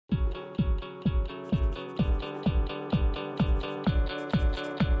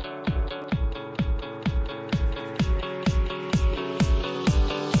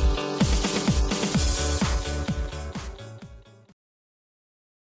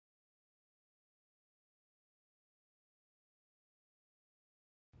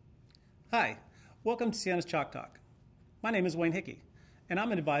Hi, welcome to Ciena's Chalk Talk. My name is Wayne Hickey, and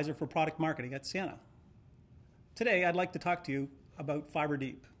I'm an advisor for product marketing at Ciena. Today, I'd like to talk to you about Fiber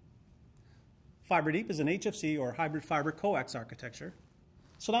Deep. Fiber Deep is an HFC or Hybrid Fiber Coax architecture,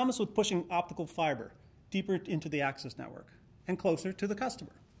 synonymous with pushing optical fiber deeper into the access network and closer to the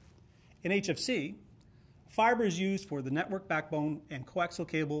customer. In HFC, fiber is used for the network backbone and coaxial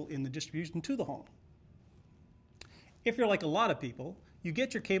cable in the distribution to the home. If you're like a lot of people, you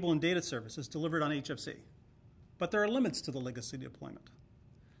get your cable and data services delivered on HFC, but there are limits to the legacy deployment.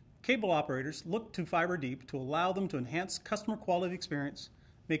 Cable operators look to Fiber Deep to allow them to enhance customer quality experience,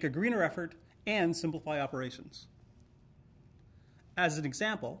 make a greener effort, and simplify operations. As an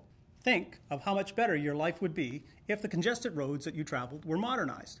example, think of how much better your life would be if the congested roads that you traveled were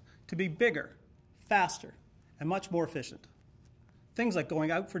modernized to be bigger, faster, and much more efficient. Things like going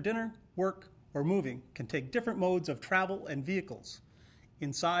out for dinner, work, or moving can take different modes of travel and vehicles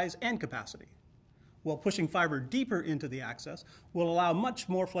in size and capacity, while pushing fiber deeper into the access will allow much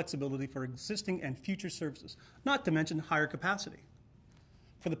more flexibility for existing and future services, not to mention higher capacity.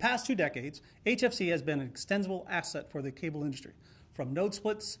 For the past 2 decades, HFC has been an extensible asset for the cable industry, from node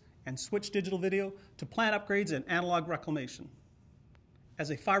splits and switch digital video to plant upgrades and analog reclamation. As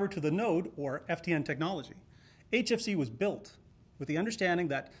a fiber to the node, or FTN technology, HFC was built with the understanding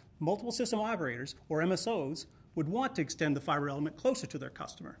that multiple system operators, or MSOs, would want to extend the fiber element closer to their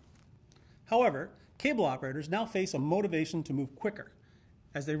customer. However, cable operators now face a motivation to move quicker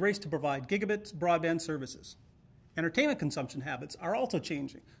as they race to provide gigabit broadband services. Entertainment consumption habits are also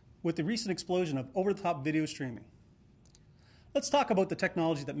changing with the recent explosion of over-the-top video streaming. Let's talk about the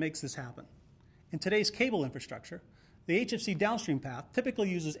technology that makes this happen. In today's cable infrastructure, the HFC downstream path typically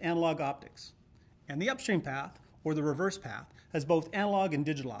uses analog optics, and the upstream path, or the reverse path, has both analog and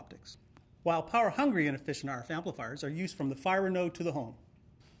digital optics, while power-hungry and efficient RF amplifiers are used from the fiber node to the home.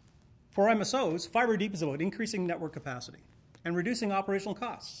 For MSOs, Fiber Deep is about increasing network capacity and reducing operational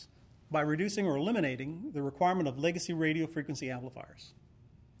costs by reducing or eliminating the requirement of legacy radio frequency amplifiers.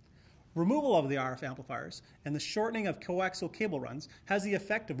 Removal of the RF amplifiers and the shortening of coaxial cable runs has the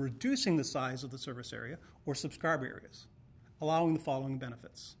effect of reducing the size of the service area or subscriber areas, allowing the following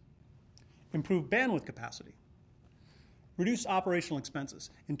benefits: improved bandwidth capacity, reduce operational expenses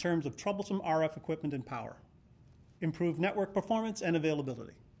in terms of troublesome RF equipment and power, improve network performance and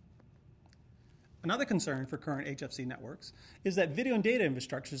availability. Another concern for current HFC networks is that video and data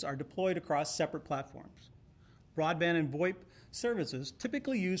infrastructures are deployed across separate platforms. Broadband and VoIP services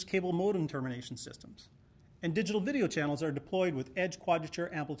typically use cable modem termination systems, and digital video channels are deployed with edge quadrature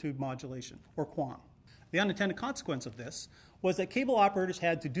amplitude modulation, or QAM. The unintended consequence of this was that cable operators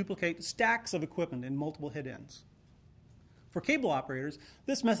had to duplicate stacks of equipment in multiple head ends. For cable operators,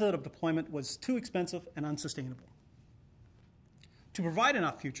 this method of deployment was too expensive and unsustainable. To provide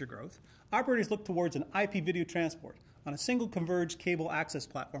enough future growth, operators look towards an IP video transport on a single converged cable access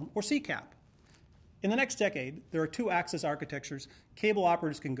platform, or CCAP. In the next decade, there are 2 access architectures cable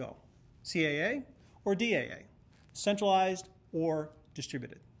operators can go: CAA or DAA, centralized or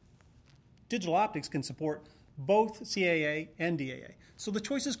distributed. Digital optics can support both CAA and DAA, so the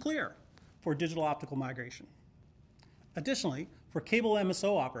choice is clear for digital optical migration. Additionally, for cable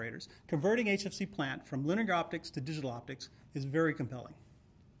MSO operators, converting HFC plant from linear optics to digital optics is very compelling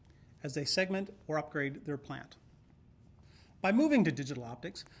as they segment or upgrade their plant. By moving to digital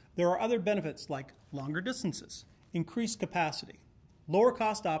optics, there are other benefits like longer distances, increased capacity, lower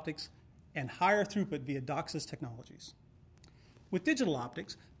cost optics, and higher throughput via DOCSIS technologies. With digital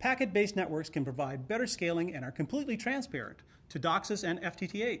optics, packet-based networks can provide better scaling and are completely transparent to DOCSIS and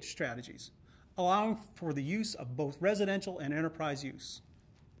FTTH strategies, allowing for the use of both residential and enterprise use.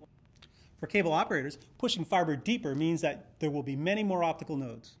 For cable operators, pushing fiber deeper means that there will be many more optical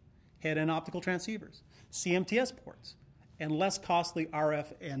nodes, head-end optical transceivers, CMTS ports, and less costly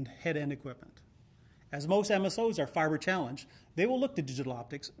RF and head-end equipment. As most MSOs are fiber challenged, they will look to digital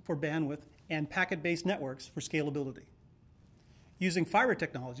optics for bandwidth and packet-based networks for scalability. Using fiber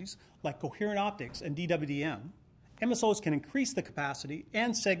technologies like coherent optics and DWDM, MSOs can increase the capacity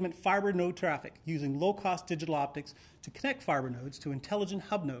and segment fiber node traffic using low-cost digital optics to connect fiber nodes to intelligent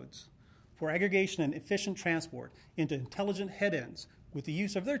hub nodes for aggregation and efficient transport into intelligent head ends with the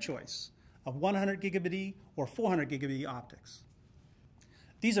use of their choice of 100 gigabit E or 400 gigabit E optics.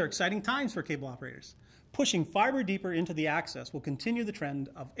 These are exciting times for cable operators. Pushing fiber deeper into the access will continue the trend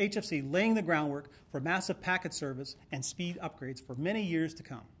of HFC laying the groundwork for massive packet service and speed upgrades for many years to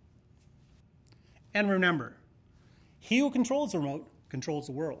come. And remember, he who controls the remote controls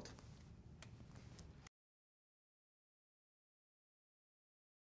the world.